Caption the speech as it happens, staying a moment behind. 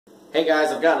Hey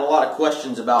guys, I've gotten a lot of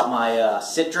questions about my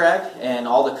Sitdrag and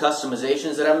all the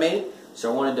customizations that I've made, so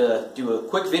I wanted to do a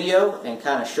quick video and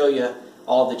kind of show you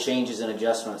all the changes and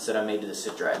adjustments that I made to the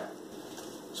Sitdrag.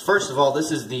 So first of all,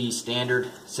 this is the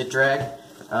standard Sitdrag.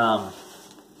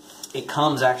 It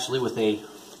comes actually with a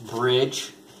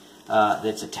bridge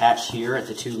that's attached here at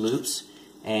the two loops,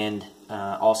 and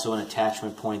also an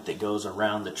attachment point that goes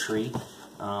around the tree.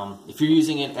 If you're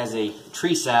using it as a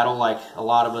tree saddle, like a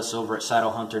lot of us over at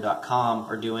saddlehunter.com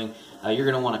are doing, you're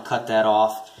going to want to cut that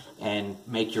off and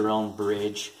make your own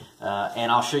bridge.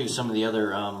 And I'll show you some of the other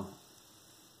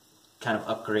kind of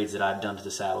upgrades that I've done to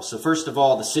the saddle. So first of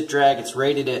all, the Sitdrag, it's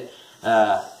rated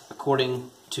at,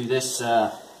 according to this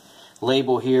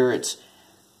label here,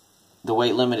 the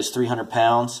weight limit is 300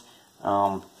 pounds.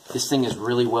 This thing is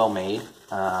really well made.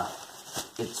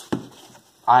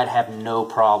 I'd have no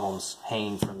problems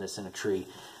hanging from this in a tree.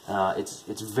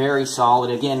 It's very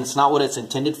solid. Again, it's not what it's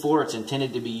intended for. It's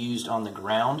intended to be used on the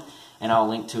ground, and I'll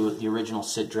link to the original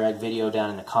Sitdrag video down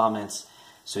in the comments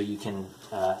so you can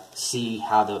see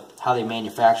how they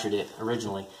manufactured it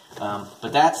originally.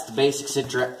 But that's the basic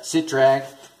Sitdrag.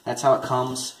 That's how it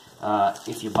comes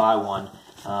if you buy one,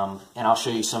 and I'll show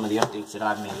you some of the updates that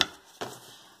I've made.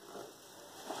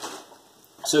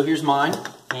 So here's mine,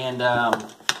 and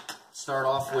start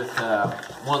off with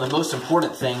one of the most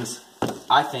important things,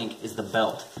 I think, is the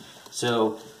belt.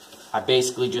 So I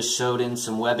basically just sewed in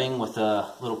some webbing with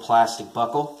a little plastic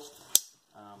buckle.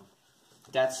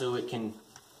 That's so it can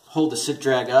hold the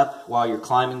Sitdrag up while you're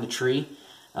climbing the tree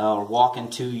or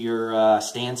walking to your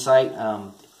stand site.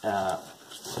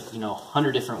 You know,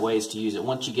 100 different ways to use it.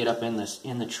 Once you get up in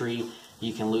the tree,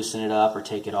 you can loosen it up or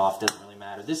take it off. Doesn't really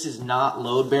matter. This is not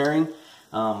load bearing.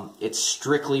 It's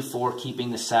strictly for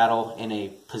keeping the saddle in a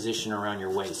position around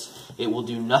your waist. It will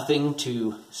do nothing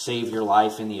to save your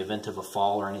life in the event of a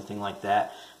fall or anything like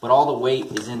that. But all the weight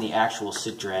is in the actual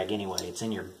Sitdrag anyway. It's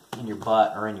in your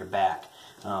butt or in your back.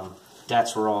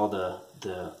 That's where all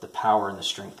the power and the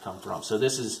strength come from. So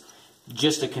this is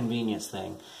just a convenience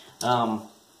thing.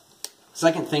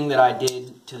 Second thing that I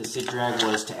did to the Sitdrag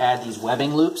was to add these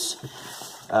webbing loops.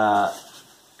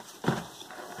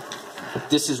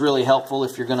 This is really helpful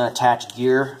if you're going to attach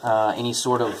gear, any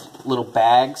sort of little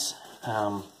bags,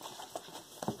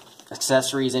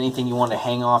 accessories, anything you want to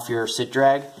hang off your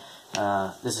Sitdrag.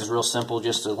 This is real simple,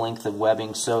 just a length of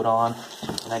webbing sewed on,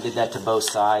 and I did that to both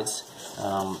sides.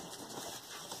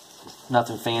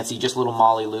 Nothing fancy, just little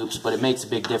molly loops, but it makes a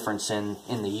big difference in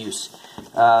the use.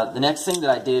 The next thing that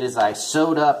I did is I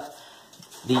sewed up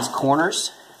these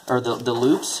corners, or the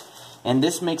loops, and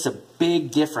this makes a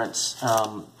big difference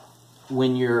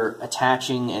when you're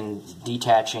attaching and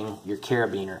detaching your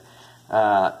carabiner.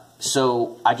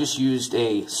 So I just used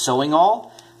a sewing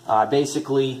awl. I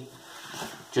basically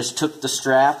just took the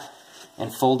strap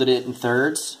and folded it in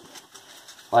thirds,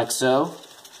 like so.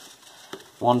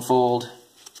 One fold,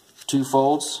 two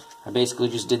folds. I basically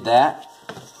just did that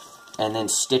and then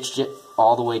stitched it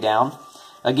all the way down.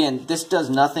 Again, this does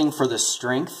nothing for the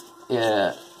strength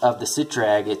of the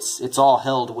Sitdrag. It's all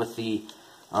held with the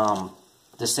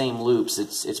same loops.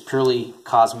 It's purely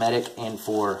cosmetic and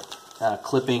for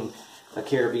clipping a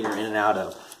carabiner in and out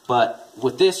of. But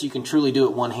with this, you can truly do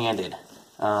it one-handed.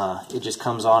 It just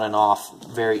comes on and off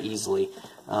very easily.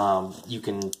 You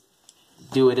can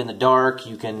do it in the dark.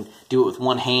 You can do it with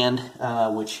one hand,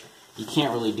 which you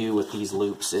can't really do with these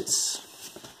loops.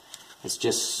 It's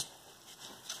just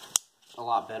a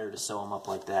lot better to sew them up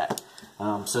like that.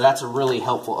 So that's a really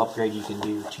helpful upgrade you can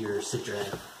do to your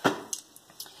Sitdrag.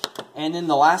 And then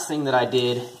the last thing that I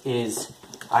did is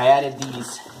I added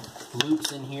these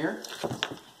loops in here.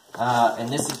 And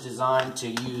this is designed to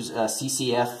use a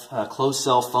CCF closed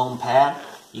cell foam pad.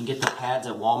 You can get the pads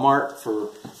at Walmart for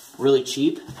really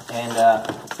cheap. And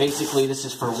basically this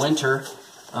is for winter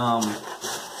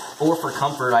or for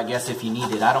comfort, I guess, if you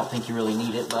need it. I don't think you really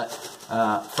need it, but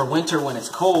for winter when it's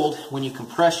cold, when you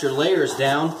compress your layers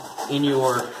down in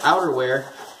your outerwear,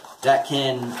 that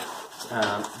can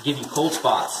give you cold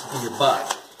spots in your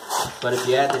butt. But if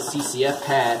you add this CCF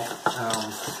pad,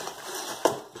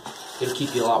 it'll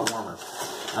keep you a lot warmer.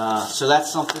 So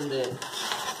that's something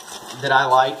that I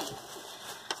like.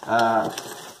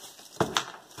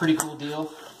 Pretty cool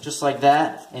deal, just like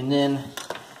that. And then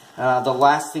the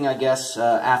last thing, I guess,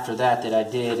 after that I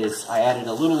did is I added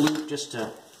a little loop just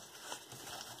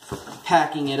for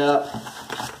packing it up.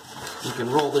 You can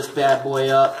roll this bad boy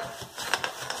up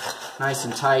nice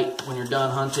and tight when you're done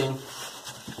hunting.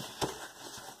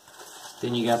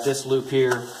 Then you got this loop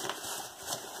here.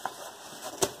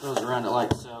 Goes around it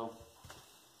like so.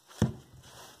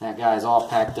 That guy's all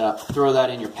packed up. Throw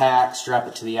that in your pack, strap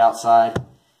it to the outside.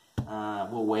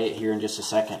 We'll weigh it here in just a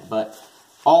second. But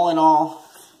all in all,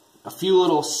 a few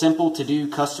little simple to do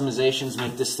customizations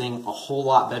make this thing a whole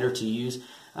lot better to use.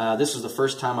 This was the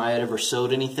first time I had ever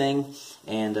sewed anything,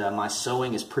 and my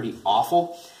sewing is pretty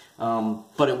awful,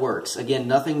 but it works. Again,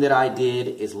 nothing that I did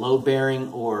is load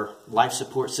bearing or life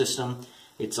support system.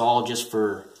 It's all just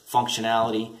for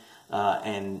functionality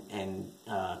and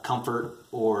comfort,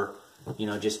 or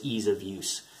just ease of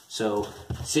use. So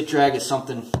Sitdrag is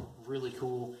something really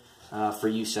cool for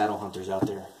you saddle hunters out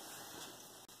there.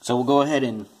 So we'll go ahead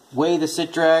and weigh the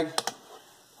Sitdrag.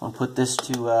 I'll put this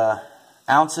to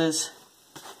ounces.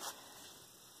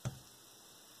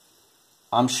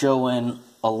 I'm showing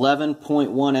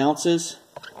 11.1 ounces,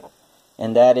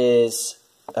 and that is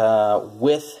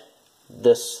with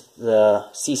the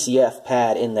CCF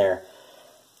pad in there.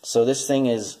 So this thing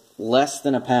is less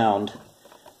than a pound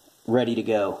ready to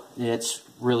go. It's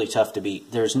really tough to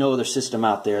beat. There's no other system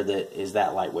out there that is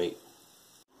that lightweight.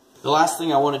 The last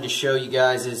thing I wanted to show you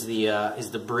guys is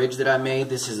the bridge that I made.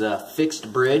 This is a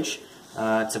fixed bridge.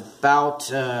 It's about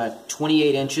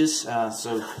 28 inches,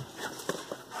 so a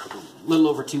little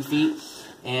over 2 feet.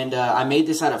 And I made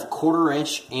this out of 1/4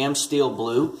 inch am steel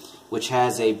blue, which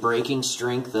has a breaking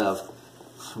strength of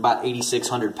about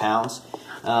 8,600 pounds.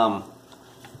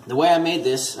 The way I made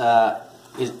this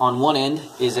is on one end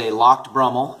is a locked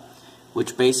brummel,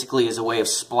 which basically is a way of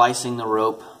splicing the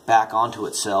rope back onto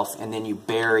itself, and then you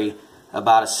bury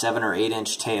about a 7 or 8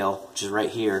 inch tail, which is right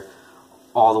here,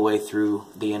 all the way through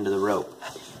the end of the rope.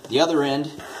 The other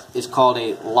end is called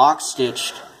a lock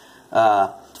stitched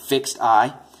fixed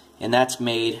eye, and that's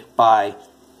made by,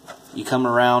 you come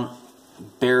around,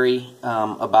 bury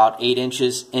about 8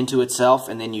 inches into itself,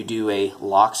 and then you do a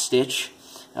lock stitch,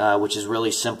 which is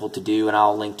really simple to do, and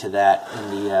I'll link to that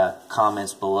in the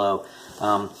comments below.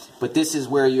 But this is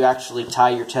where you actually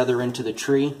tie your tether into the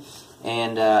tree,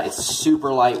 and it's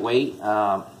super lightweight.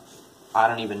 I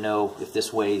don't even know if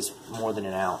this weighs more than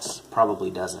an ounce. Probably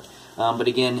doesn't. But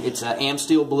again, it's am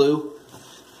steel blue.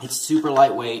 It's super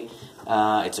lightweight.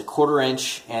 It's a 1/4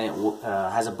 inch, and it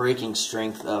has a breaking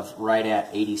strength of right at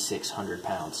 8,600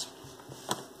 pounds.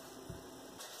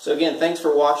 So again, thanks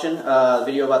for watching the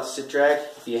video about the Sitdrag.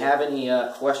 If you have any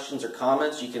questions or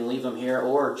comments, you can leave them here,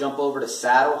 or jump over to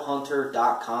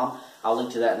saddlehunter.com. I'll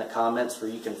link to that in the comments, where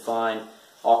you can find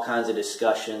all kinds of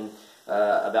discussion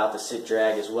about the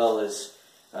Sitdrag, as well as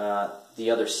the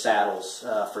other saddles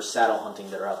for saddle hunting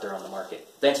that are out there on the market.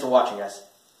 Thanks for watching, guys.